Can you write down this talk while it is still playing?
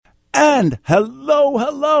And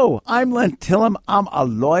hello. I'm Len Tillem. I'm a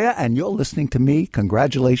lawyer, and you're listening to me.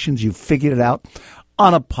 Congratulations, you figured it out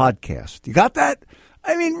on a podcast. You got that?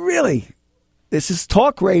 I mean, really, this is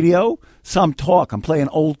talk radio, some talk. I'm playing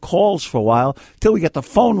old calls for a while till we get the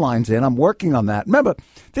phone lines in. I'm working on that. Remember,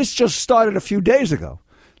 this just started a few days ago.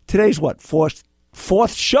 Today's what, fourth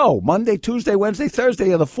show? Monday, Tuesday, Wednesday, Thursday,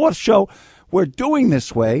 the fourth show we're doing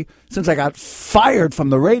this way since I got fired from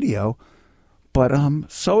the radio. But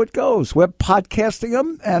so it goes. We're podcasting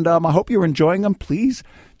them, and I hope you're enjoying them. Please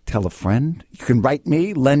tell a friend. You can write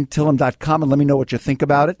me, lentillem.com, and let me know what you think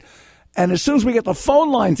about it. And as soon as we get the phone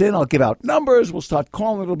lines in, I'll give out numbers. We'll start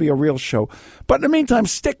calling. It'll be a real show. But in the meantime,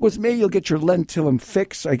 stick with me. You'll get your Len Tillem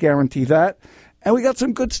fix. I guarantee that. And we got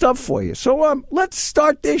some good stuff for you. So let's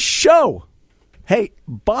start this show. Hey,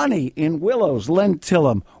 Bonnie in Willows, Len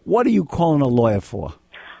Tillem, what are you calling a lawyer for?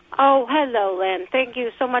 Oh, hello, Len. Thank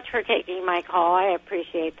you so much for taking my call. I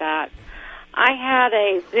appreciate that. I had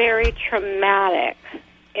a very traumatic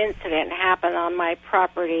incident happen on my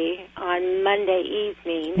property on Monday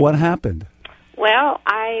evening. What happened? Well,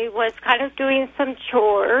 I was kind of doing some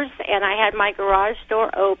chores, and I had my garage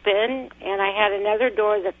door open, and I had another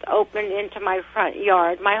door that's opened into my front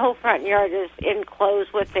yard. My whole front yard is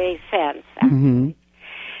enclosed with a fence. Mm-hmm.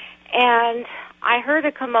 And I heard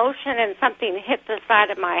a commotion and something hit the side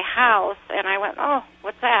of my house, and I went, oh,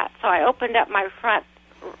 what's that? So I opened up my front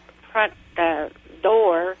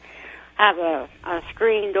door, have a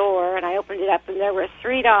screen door, and I opened it up, and there were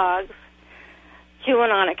 3 dogs chewing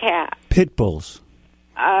on a cat. Pit bulls.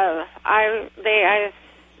 They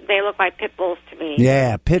look like pit bulls to me.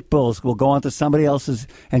 Yeah, pit bulls will go onto somebody else's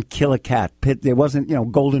and kill a cat. There wasn't,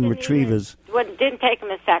 golden retrievers. It didn't take them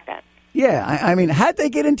a second. Yeah, I mean, how'd they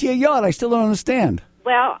get into your yard? I still don't understand.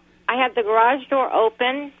 Well, I had the garage door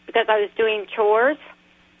open because I was doing chores,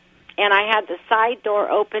 and I had the side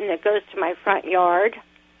door open that goes to my front yard.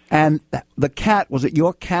 And the cat, was it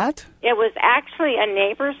your cat? It was actually a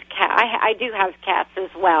neighbor's cat. I do have cats as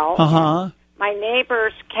well. Uh-huh. My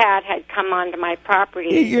neighbor's cat had come onto my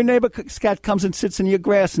property. Your neighbor's cat comes and sits in your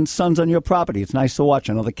grass and suns on your property. It's nice to watch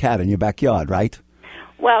another cat in your backyard, right?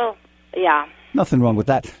 Well, yeah. Nothing wrong with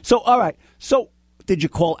that. So, all right. So, did you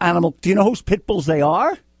call animal? Do you know whose pit bulls they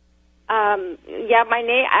are? Yeah,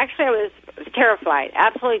 actually, I was terrified,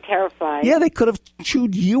 absolutely terrified. Yeah, they could have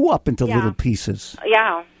chewed you up into little pieces.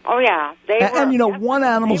 Yeah. Oh, yeah. One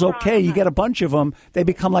animal's okay. You get a bunch of them, they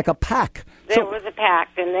become like a pack. There was a pack,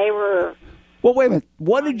 and they were... Well, wait a minute.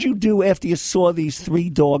 What did you do after you saw these 3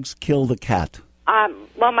 dogs kill the cat?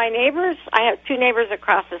 Well, my neighbors, I have 2 neighbors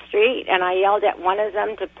across the street, and I yelled at one of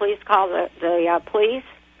them to please call the police,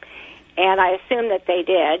 and I assumed that they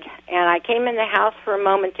did. And I came in the house for a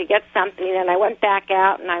moment to get something, and I went back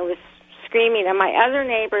out, and I was screaming. And my other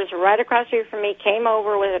neighbors right across the street from me came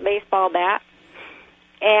over with a baseball bat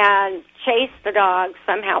and chased the dogs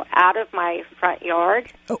somehow out of my front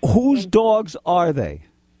yard. Whose dogs are they?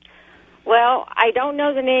 Well, I don't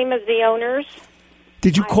know the name of the owners.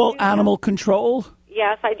 Did you call animal control?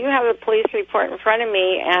 Yes, I do have a police report in front of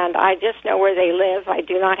me, and I just know where they live. I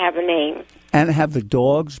do not have a name. And have the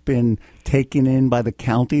dogs been taken in by the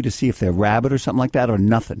county to see if they're rabid or something like that, or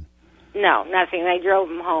nothing? No, nothing. They drove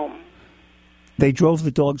them home. They drove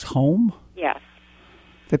the dogs home? Yes.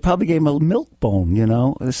 They probably gave them a milk bone,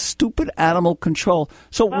 a stupid animal control.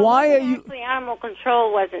 So why are you... Actually, animal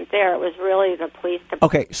control wasn't there. It was really the police department.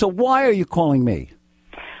 Okay, so why are you calling me?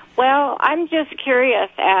 Well, I'm just curious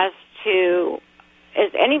as to,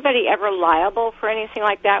 is anybody ever liable for anything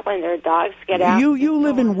like that when their dogs get out? You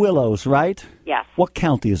live in Willows, right? Yes. What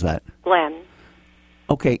county is that? Glen.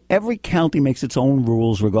 Okay, every county makes its own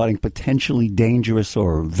rules regarding potentially dangerous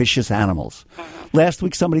or vicious animals. Mm-hmm. Last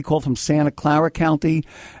week, somebody called from Santa Clara County,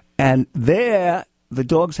 and there, the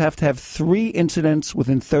dogs have to have 3 incidents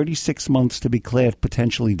within 36 months to be declared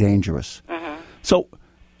potentially dangerous. Mm-hmm. So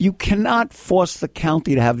you cannot force the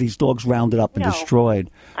county to have these dogs rounded up and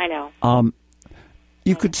destroyed. I know.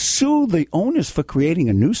 You could sue the owners for creating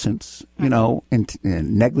a nuisance, and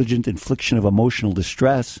negligent infliction of emotional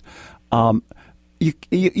distress.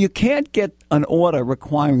 You can't get an order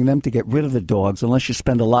requiring them to get rid of the dogs unless you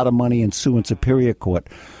spend a lot of money and sue in Superior Court.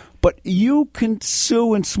 But you can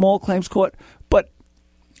sue in small claims court. But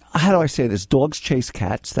how do I say this? Dogs chase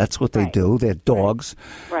cats. That's what they do. They're dogs.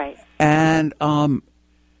 Right. And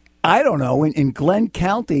I don't know. In Glenn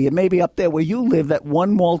County, it may be up there where you live, that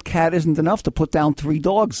one mauled cat isn't enough to put down 3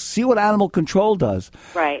 dogs. See what animal control does.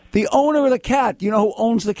 Right. The owner of the cat, you know who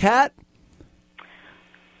owns the cat?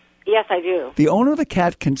 Yes, I do. The owner of the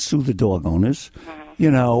cat can sue the dog owners,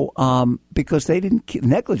 because they didn't keep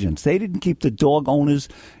negligence. They didn't keep the dog owners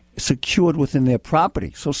secured within their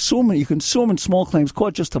property. So you can sue them in small claims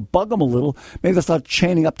court just to bug them a little. Maybe they'll start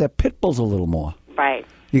chaining up their pit bulls a little more. Right.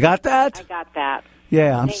 You got that? I got that.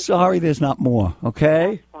 Yeah, I'm sorry there's not more,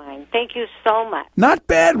 okay? That's fine. Thank you so much. Not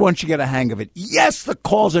bad once you get a hang of it. Yes, the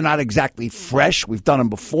calls are not exactly fresh. We've done them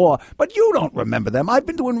before, but you don't remember them. I've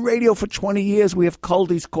been doing radio for 20 years. We have culled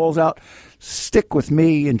these calls out. Stick with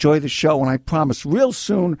me. Enjoy the show, and I promise real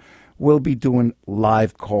soon we'll be doing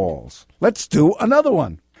live calls. Let's do another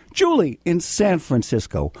one. Julie in San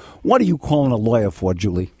Francisco. What are you calling a lawyer for,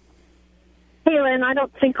 Julie? Hey, Len, I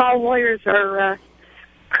don't think all lawyers are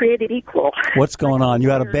created equal. What's going on? You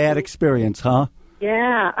had a bad experience, huh?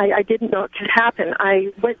 Yeah, I didn't know it could happen.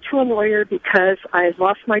 I went to a lawyer because I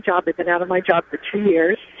lost my job. I've been out of my job for 2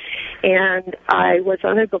 years, and I was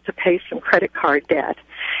unable to pay some credit card debt.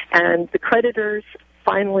 And the creditors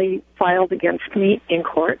finally filed against me in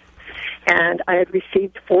court, and I had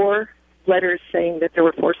received 4 letters saying that there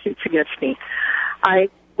were 4 suits against me. I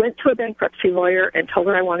went to a bankruptcy lawyer and told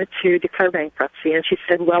her I wanted to declare bankruptcy, and she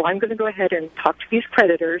said, well, I'm going to go ahead and talk to these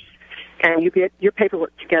creditors, and you get your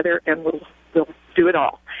paperwork together, and we'll do it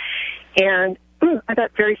all. And I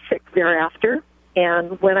got very sick thereafter,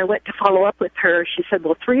 and when I went to follow up with her, she said,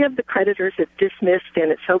 well, 3 of the creditors have dismissed,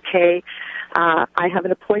 and it's okay. I have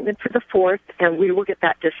an appointment for the 4th, and we will get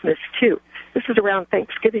that dismissed, too. This is around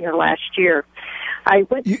Thanksgiving of last year. I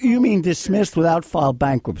went. You mean dismissed without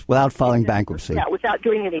filing bankruptcy? Yeah, without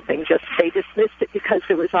doing anything. Just they dismissed it because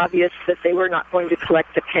it was obvious that they were not going to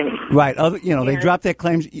collect a penny. Right. They dropped their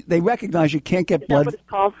claims. They recognize you can't get blood. Is that what it's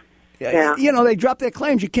called? Yeah. They dropped their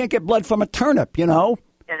claims. You can't get blood from a turnip. Yeah.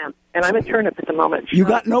 And I'm a turnip at the moment. You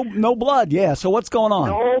got no blood. Yeah. So what's going on?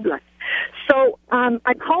 No blood. So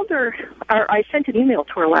I called her, or I sent an email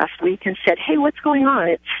to her last week and said, hey, what's going on?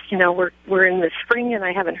 It's, we're in the spring and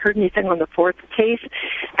I haven't heard anything on the 4th case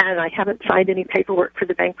and I haven't signed any paperwork for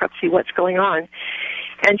the bankruptcy. What's going on?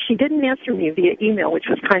 And she didn't answer me via email, which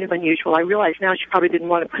was kind of unusual. I realize now she probably didn't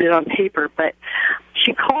want to put it on paper, but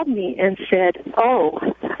she called me and said, oh,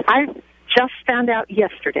 I just found out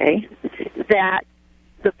yesterday that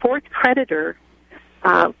the 4th creditor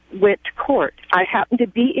went to court. I happened to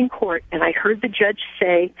be in court, and I heard the judge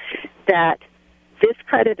say that this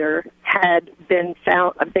creditor had been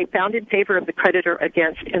found, they found in favor of the creditor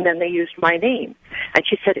against, and then they used my name. And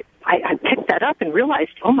she said, I picked that up and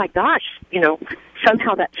realized, oh my gosh,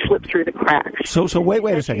 somehow that slipped through the cracks. So wait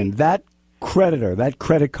a second. That creditor, that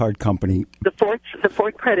credit card company, the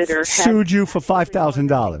fourth creditor sued you for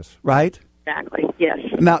 $5,000, right? Exactly, yes.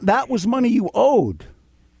 Now, that was money you owed.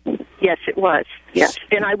 Yes, it was. Yes.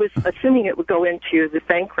 And I was assuming it would go into the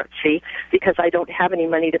bankruptcy because I don't have any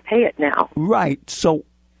money to pay it now. Right. So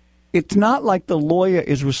it's not like the lawyer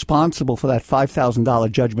is responsible for that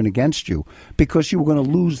 $5,000 judgment against you because you were going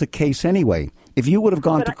to lose the case anyway. If you would have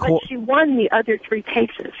gone to court... But she won the other 3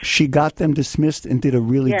 cases. She got them dismissed and did a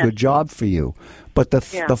really good job for you. But the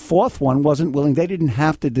 4th one wasn't willing. They didn't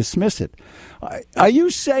have to dismiss it. Are you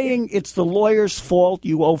saying it's the lawyer's fault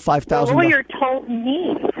you owe $5,000? The lawyer told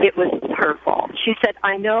me it was her fault. She said,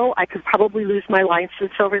 I know I could probably lose my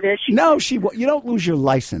license over this. You don't lose your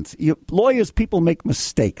license. Lawyers, people make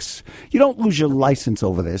mistakes. You don't lose your license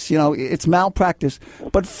over this. It's malpractice.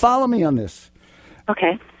 But follow me on this.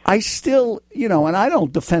 Okay. I still, and I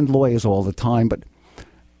don't defend lawyers all the time, but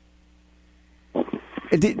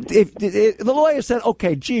if the lawyer said,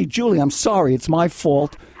 okay, gee, Julie, I'm sorry, it's my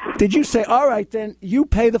fault. Did you say, all right, then you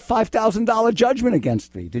pay the $5,000 judgment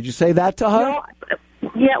against me? Did you say that to her? No,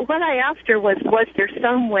 yeah, what I asked her was there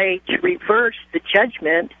some way to reverse the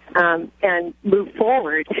judgment and move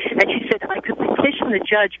forward? And she said, I could petition the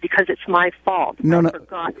judge because it's my fault. No.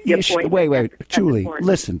 Forgot the appointment. Wait, Julie,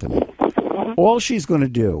 listen to me. Mm-hmm. All she's going to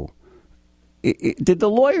do, did the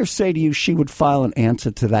lawyer say to you she would file an answer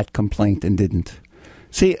to that complaint and didn't?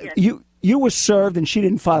 See, yes. You were served and she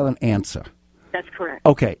didn't file an answer. That's correct.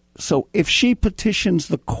 Okay, so if she petitions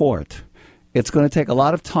the court, it's going to take a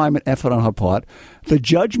lot of time and effort on her part. The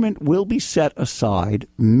judgment will be set aside,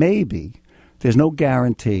 maybe. There's no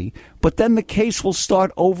guarantee. But then the case will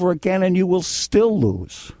start over again and you will still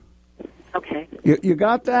lose. Okay. You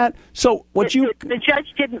got that? So the judge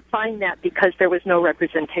didn't find that because there was no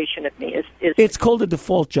representation of me. It's called a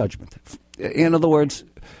default judgment. In other words,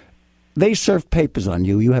 they serve papers on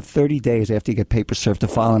you. You have 30 days after you get papers served to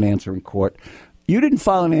file an answer in court. You didn't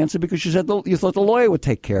file an answer because you thought the lawyer would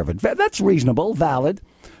take care of it. That's reasonable, valid.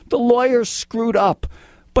 The lawyer screwed up.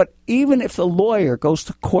 But even if the lawyer goes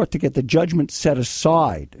to court to get the judgment set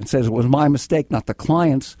aside and says it was my mistake, not the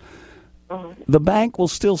client's, the bank will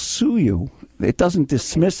still sue you. It doesn't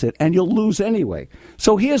dismiss it, and you'll lose anyway.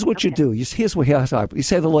 So here's what you do. You say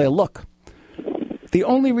to the lawyer, look, The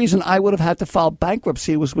only reason I would have had to file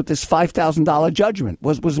bankruptcy was with this $5,000 judgment.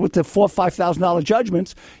 Was with the $4,000, $5,000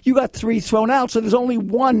 judgments. You got 3 thrown out, so there's only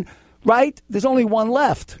one, right? There's only one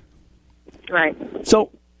left. Right.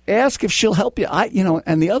 So ask if she'll help you.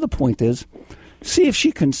 And the other point is, see if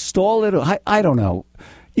she can stall it. I don't know.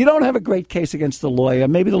 You don't have a great case against the lawyer.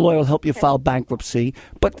 Maybe the lawyer will help you file bankruptcy.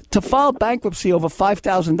 But to file bankruptcy over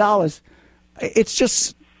 $5,000, it's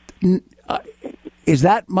just, is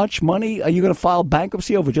that much money? Are you going to file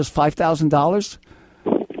bankruptcy over just $5,000?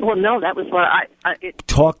 Well, no, that was what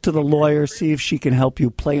Talk to the lawyer, see if she can help you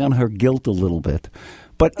play on her guilt a little bit.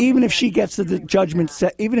 But even if she gets the judgment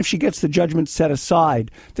set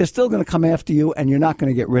aside, they're still going to come after you, and you're not going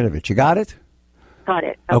to get rid of it. You got it? Got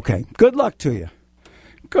it. Okay. Good luck to you.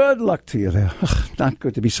 Good luck to you there. Ugh, not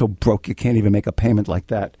good to be so broke you can't even make a payment like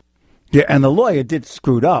that. Yeah, and the lawyer did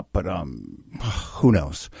screwed up, but who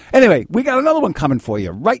knows? Anyway, we got another one coming for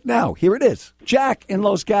you right now. Here it is. Jack in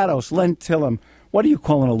Los Gatos, Len Tillem. What are you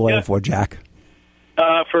calling a lawyer for, Jack?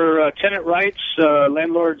 For tenant rights,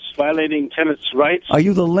 landlords violating tenants' rights. Are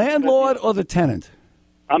you the landlord or the tenant?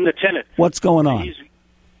 I'm the tenant. What's going on?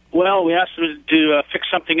 Well, we asked him to fix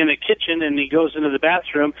something in the kitchen, and he goes into the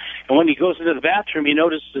bathroom. And when he goes into the bathroom, he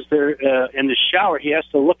notices there in the shower. He has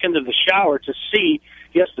to look into the shower to see.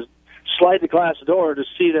 He has to slide the glass door to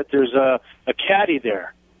see that there's a caddy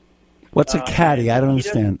there. What's a caddy? I don't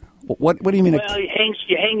understand. What do you mean? Well, you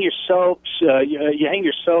hang your soaps, you hang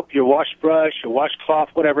your soap, your wash brush, your washcloth,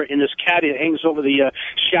 whatever, in this caddy that hangs over the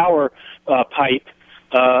shower pipe,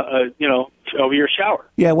 over your shower.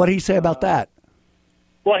 Yeah, what did he say about that?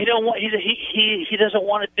 Well, he doesn't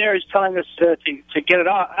want it there. He's telling us to get it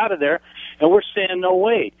out of there, and we're saying no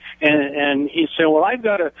way. And he said, "Well, I've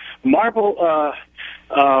got a marble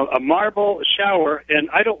shower, and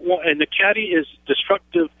I don't want. And the caddy is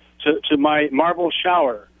destructive to my marble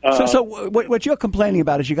shower." So what you're complaining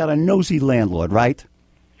about is you got a nosy landlord, right?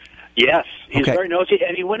 Yes, he's okay. Very nosy,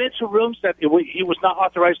 and he went into rooms that he was not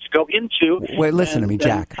authorized to go into. Wait, listen to me,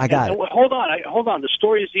 Jack. I got it. Hold on. The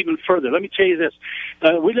story is even further. Let me tell you this: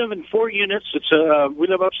 we live in 4 units. We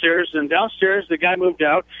live upstairs, and downstairs the guy moved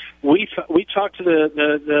out. We talked to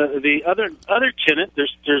the other tenant.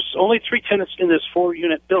 There's only 3 tenants in this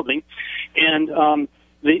 4-unit building, and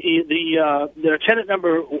the tenant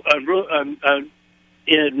number.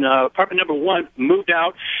 In apartment number 1, moved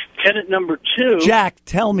out. Tenant number 2. Jack,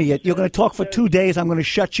 tell me it. You're going to talk for 2 days. I'm going to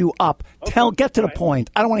shut you up. Okay, get to the point.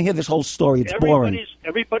 I don't want to hear this whole story. It's boring.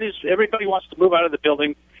 Everybody wants to move out of the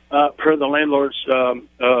building per the landlord's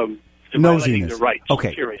nosiness. Their rights.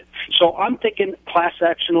 Okay. Period. So I'm thinking class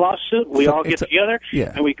action lawsuit. We all get together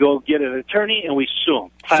and we go get an attorney and we sue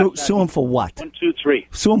him. Sue him for what? 1, 2, 3.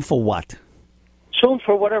 Sue him for what? Sue him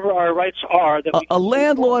for whatever our rights are. That a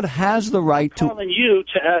landlord has the right to. I'm telling you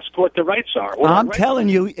to ask what the rights are. I'm telling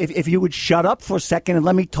you, if you would shut up for a second and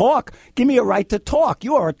let me talk. Give me a right to talk.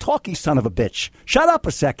 You are a talky son of a bitch. Shut up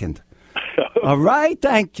a second. All right?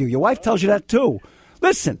 Thank you. Your wife tells you that too.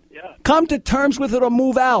 Listen, come to terms with it or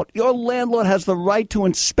move out. Your landlord has the right to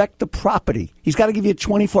inspect the property. He's got to give you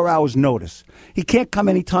 24 hours notice. He can't come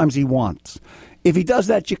any times he wants. If he does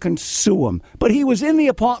that, you can sue him. But he was in the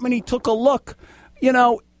apartment. He took a look. You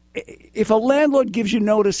know, if a landlord gives you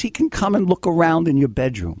notice, he can come and look around in your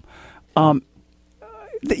bedroom.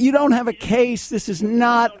 You don't have a case. This is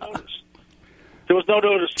not. There was no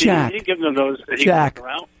notice. Jack, he didn't give them notice that he Jack, could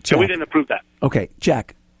around. Jack, so we didn't approve that. Okay,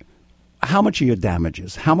 Jack, how much are your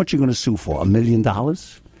damages? How much are you going to sue for? $1 million?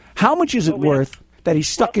 How much is it worth that he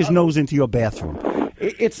stuck his nose into your bathroom?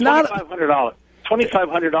 It's not $2,500.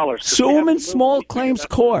 $2,500. Sue him in small claims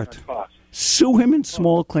court. Sue him in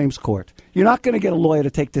small claims court. You're not going to get a lawyer to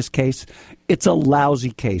take this case. It's a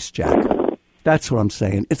lousy case, Jack. That's what I'm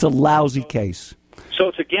saying. It's a lousy case. So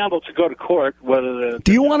it's a gamble to go to court.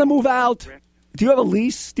 Do you want to move out? Do you have a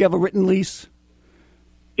lease? Do you have a written lease?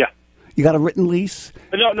 Yeah. You got a written lease?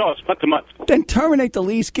 No, it's month to month. Then terminate the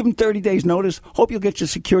lease. Give him 30 days notice. Hope you'll get your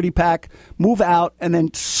security pack. Move out, and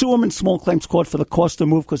then sue him in small claims court for the cost to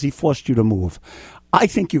move because he forced you to move. I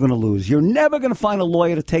think you're going to lose. You're never going to find a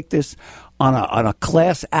lawyer to take this on a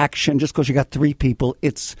class action just because you got 3 people.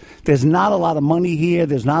 There's not a lot of money here.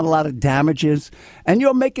 There's not a lot of damages. And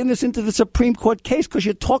you're making this into the Supreme Court case because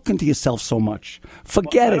you're talking to yourself so much.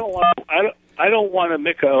 Forget it. I don't want to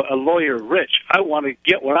make a lawyer rich. I want to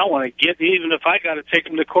get what I want to get, even if I got to take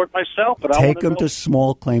him to court myself. But take him to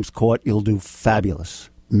small claims court. You'll do fabulous.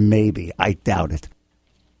 Maybe. I doubt it.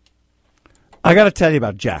 I got to tell you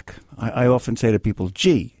about Jack. I often say to people,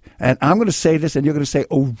 gee, and I'm going to say this, and you're going to say,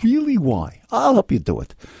 oh, really, why? I'll help you do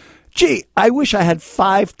it. Gee, I wish I had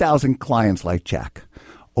 5,000 clients like Jack.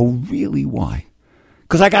 Oh, really, why?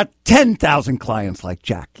 Because I got 10,000 clients like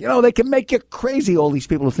Jack. You know, they can make you crazy, all these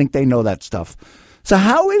people who think they know that stuff. So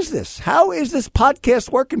how is this? How is this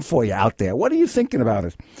podcast working for you out there? What are you thinking about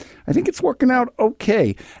it? I think it's working out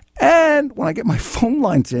okay. And when I get my phone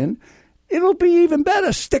lines in, it'll be even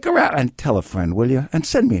better. Stick around and tell a friend, will you? And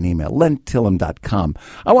send me an email, lentillem.com.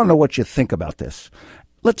 I want to know what you think about this.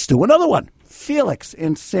 Let's do another one. Felix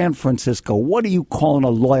in San Francisco. What are you calling a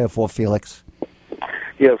lawyer for, Felix?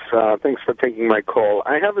 Yes, thanks for taking my call.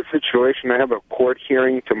 I have a situation. I have a court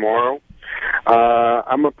hearing tomorrow.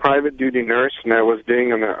 I'm a private duty nurse, and I was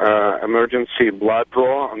doing an emergency blood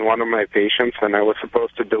draw on one of my patients, and I was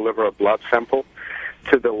supposed to deliver a blood sample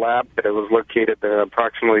to the lab that was located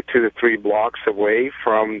approximately 2 to 3 blocks away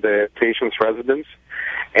from the patient's residence.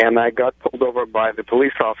 And I got pulled over by the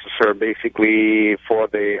police officer, basically, for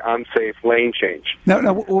the unsafe lane change.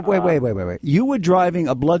 No, wait. You were driving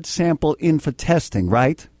a blood sample in for testing,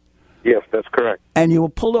 right? Yes, that's correct. And you were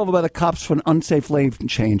pulled over by the cops for an unsafe lane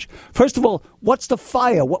change. First of all, what's the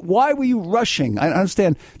fire? Why were you rushing? I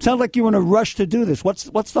understand. It sounds like you were in a rush to do this. What's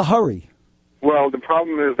the hurry? Well, the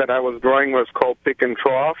problem is that I was drawing what's called pick and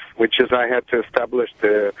trough, which is I had to establish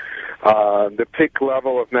the pick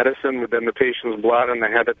level of medicine within the patient's blood, and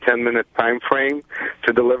I had a 10-minute time frame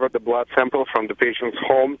to deliver the blood sample from the patient's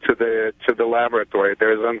home to the laboratory.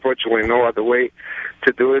 There is unfortunately no other way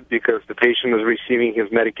to do it because the patient is receiving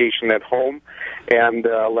his medication at home, and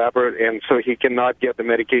so he cannot get the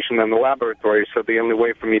medication in the laboratory. So the only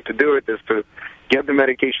way for me to do it is to get the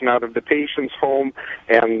medication out of the patient's home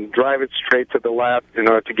and drive it straight to the lab in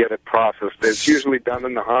order to get it processed. It's usually done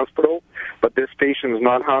in the hospital, but this patient is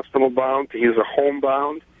not hospital-bound. He's a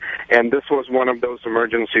home-bound, and this was one of those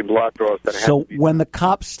emergency blood draws that had to be when the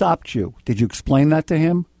cop stopped you, did you explain that to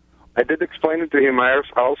him? I did explain it to him. I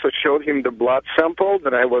also showed him the blood sample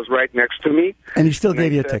that I was right next to me. And he still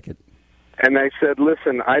gave you a ticket? And I said,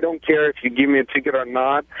 listen, I don't care if you give me a ticket or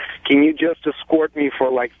not. Can you just escort me for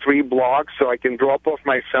like 3 blocks so I can drop off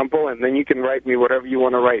my sample, and then you can write me whatever you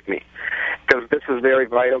want to write me? Because this is very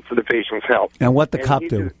vital to the patient's health. And what the cop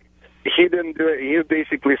do? He didn't do it. He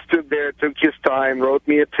basically stood there, took his time, wrote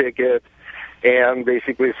me a ticket, and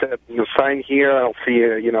basically said, sign here, I'll see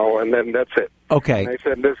you, and then that's it. Okay. And I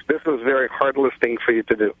said, this is a very heartless thing for you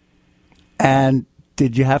to do. And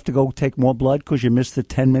did you have to go take more blood because you missed the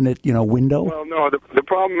 10-minute, window? Well, no. The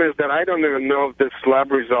problem is that I don't even know if this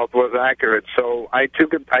lab result was accurate. So I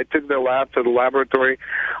took the lab to the laboratory.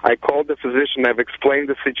 I called the physician. I've explained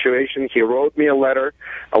the situation. He wrote me a letter,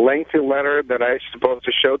 a lengthy letter that I was supposed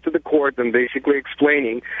to show to the court, and basically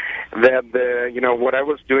explaining that what I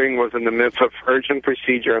was doing was in the midst of urgent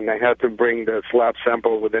procedure, and I had to bring the lab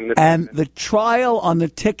sample within the. And the trial on the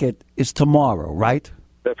ticket is tomorrow, right?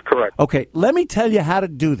 That's correct. Okay, let me tell you how to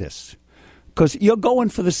do this, because you're going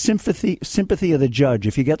for the sympathy of the judge.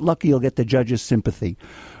 If you get lucky, you'll get the judge's sympathy.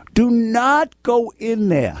 Do not go in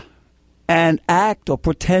there and act or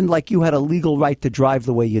pretend like you had a legal right to drive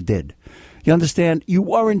the way you did. You understand? You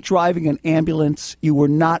weren't driving an ambulance. You were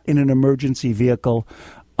not in an emergency vehicle.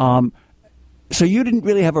 So you didn't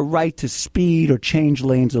really have a right to speed or change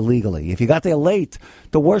lanes illegally. If you got there late,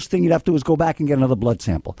 the worst thing you'd have to do is go back and get another blood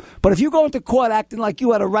sample. But if you go into court acting like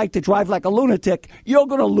you had a right to drive like a lunatic, you're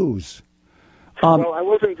going to lose. Well, I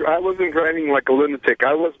wasn't driving like a lunatic.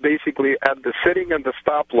 I was basically sitting at the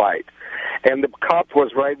stoplight, and the cop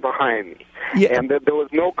was right behind me. Yeah. And there was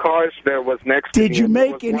no cars there was next to me. Did you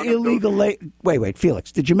make an illegal lane? Wait,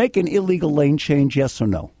 Felix. Did you make an illegal lane change, yes or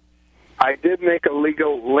no? I did make a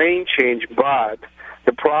legal lane change, but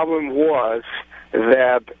the problem was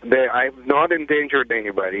that I've not endangered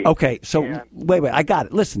anybody. Okay, so wait, I got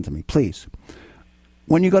it. Listen to me, please.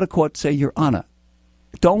 When you go to court, say, Your Honor,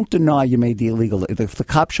 don't deny you made the illegal. If the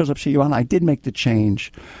cop shows up, say, Your Honor, I did make the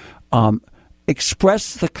change.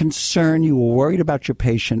 Express the concern you were worried about your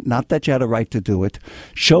patient, not that you had a right to do it.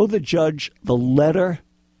 Show the judge the letter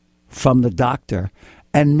from the doctor.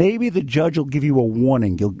 And maybe the judge will give you a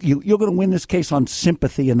warning. You're going to win this case on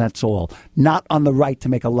sympathy, and that's all, not on the right to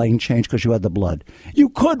make a lane change because you had the blood. You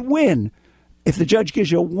could win if the judge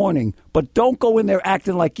gives you a warning, but don't go in there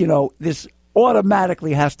acting like, this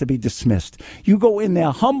automatically has to be dismissed. You go in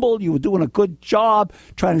there humble. You were doing a good job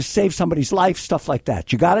trying to save somebody's life, stuff like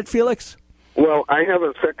that. You got it, Felix? Well, I have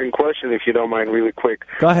a second question, if you don't mind, really quick.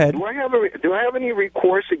 Go ahead. Do I have any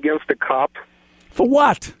recourse against the cop? For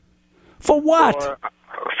what? For what?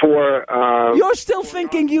 You're still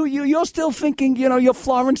thinking you're still thinking you're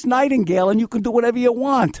Florence Nightingale and you can do whatever you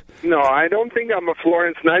want. No, I don't think I'm a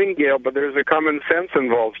Florence Nightingale, but there's a common sense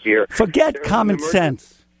involved here. Forget common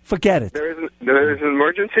sense. Forget it. There is an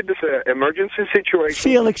emergency situation.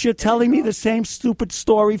 Felix, you're telling me the same stupid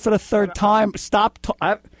story for the third time. Stop.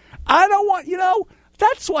 I don't want,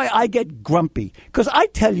 that's why I get grumpy. Because I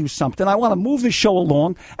tell you something. I want to move the show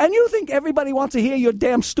along. And you think everybody wants to hear your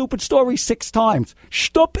damn stupid story 6 times.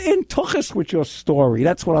 Stup in tuchis with your story.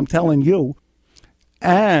 That's what I'm telling you.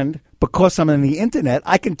 And because I'm on the internet,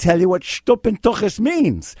 I can tell you what shtup in tuchis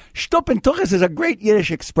means. Shtup in tuchis is a great Yiddish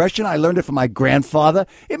expression. I learned it from my grandfather.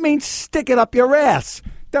 It means stick it up your ass.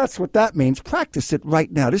 That's what that means. Practice it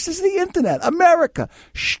right now. This is the internet. America.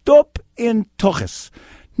 Shtup in tuchis.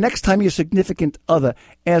 Next time your significant other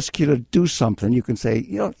asks you to do something, you can say,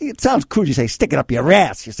 it sounds crude. You say, stick it up your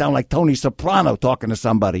ass. You sound like Tony Soprano talking to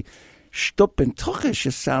somebody. Shtup in tuchis, you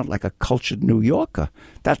sound like a cultured New Yorker.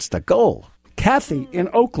 That's the goal. Kathy in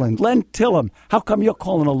Oakland. Len Tillem. How come you're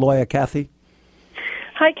calling a lawyer, Kathy?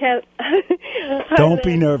 Hi, Kat. Don't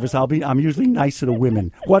be nervous. I'm usually nicer to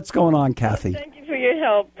women. What's going on, Kathy? Thank you for your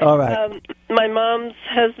help. All right. My mom's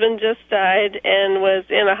husband just died and was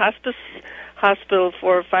in a hospital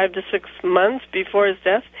for 5 to 6 months before his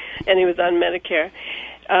death, and he was on Medicare.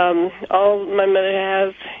 All my mother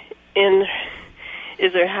has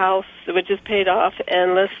is her house, which is paid off,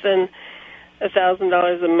 and less than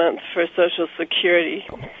 $1,000 a month for Social Security.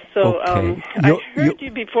 So okay. I heard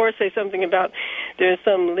you before say something about there's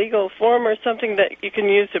some legal form or something that you can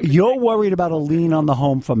use to... You're worried about a lien on the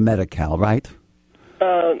home from Medi-Cal, right?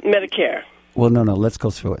 Medicare. Well, no, let's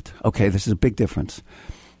go through it. Okay, this is a big difference.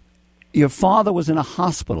 Your father was in a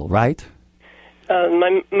hospital, right?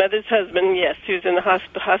 My mother's husband, yes. He was in a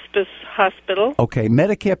hospice hospital. Okay,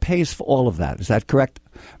 Medicare pays for all of that. Is that correct?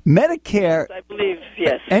 Medicare... I believe,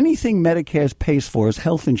 yes. Anything Medicare pays for is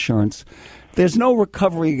health insurance. There's no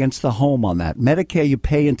recovery against the home on that. Medicare, you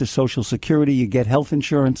pay into Social Security, you get health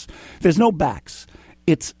insurance. There's no backs.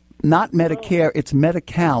 It's not Medicare, it's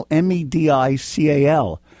Medi-Cal,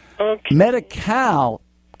 Medical. Okay. Medi-Cal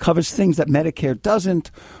covers things that Medicare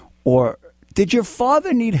doesn't. Or did your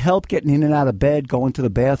father need help getting in and out of bed, going to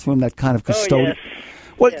the bathroom, that kind of custodian? Oh, yes.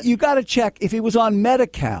 Well, yes. You got to check. If he was on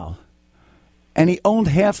Medi-Cal and he owned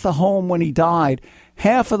half the home when he died,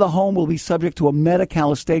 half of the home will be subject to a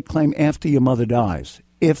Medi-Cal estate claim after your mother dies,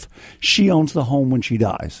 if she owns the home when she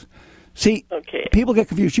dies. See, People get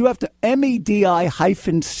confused. You have to MEDI-CAL.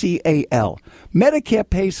 Medicare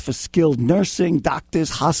pays for skilled nursing, doctors,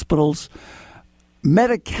 hospitals.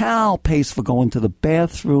 Medi-Cal pays for going to the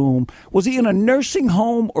bathroom. Was he in a nursing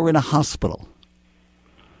home or in a hospital?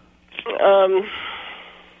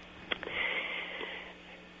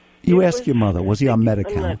 You ask your mother, was he on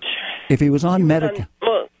Medi-Cal? I'm not sure. If he was on Medi-Cal...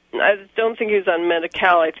 Well, I don't think he was on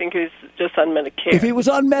Medi-Cal. I think he was just on Medicare. If he was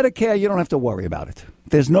on Medicare, you don't have to worry about it.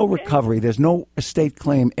 There's no recovery. There's no estate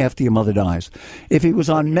claim after your mother dies. If he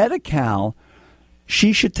was on Medi-Cal...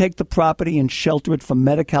 She should take the property and shelter it from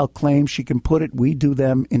Medi-Cal claims. She can put it, we do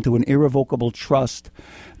them, into an irrevocable trust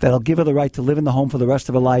that'll give her the right to live in the home for the rest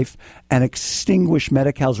of her life and extinguish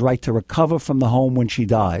Medi-Cal's right to recover from the home when she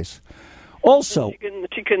dies. Also...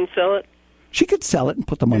 She couldn't sell it? She could sell it and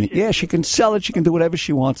put the money... Yeah, she can sell it. She can do whatever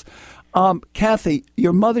she wants. Kathy,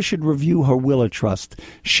 your mother should review her will or trust.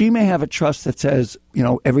 She may have a trust that says,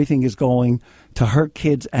 everything is going to her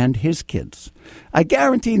kids and his kids. I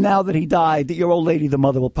guarantee now that he died that your old lady, the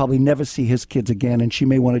mother, will probably never see his kids again, and she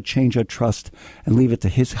may want to change her trust and leave it to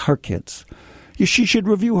her kids. She should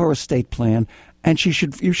review her estate plan, and you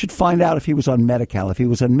should find out if he was on Medi-Cal. If he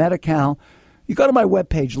was on Medi-Cal, you go to my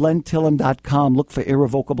webpage, lentillem.com, look for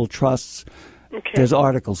irrevocable trusts. Okay. There's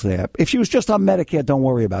articles there. If she was just on Medicare, don't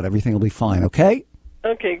worry about it. Everything will be fine, okay?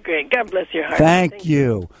 Okay, great. God bless your heart. Thank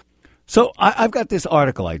you. So I've got this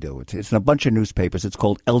article I do. It's in a bunch of newspapers. It's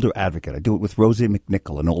called Elder Advocate. I do it with Rosie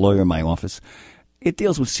McNichol, a lawyer in my office. It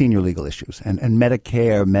deals with senior legal issues and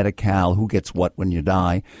Medicare, Medi-Cal, who gets what when you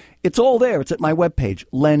die. It's all there. It's at my webpage,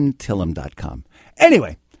 lentillem.com.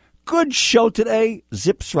 Anyway, good show today.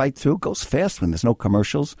 Zips right through. Goes fast when there's no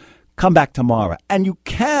commercials. Come back tomorrow. And you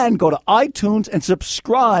can go to iTunes and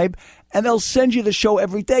subscribe, and they'll send you the show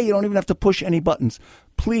every day. You don't even have to push any buttons.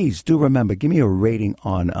 Please do remember, give me a rating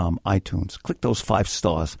on iTunes. Click those 5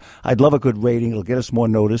 stars. I'd love a good rating. It'll get us more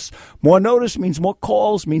notice. More notice means more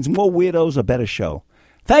calls, means more weirdos, a better show.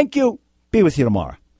 Thank you. Be with you tomorrow.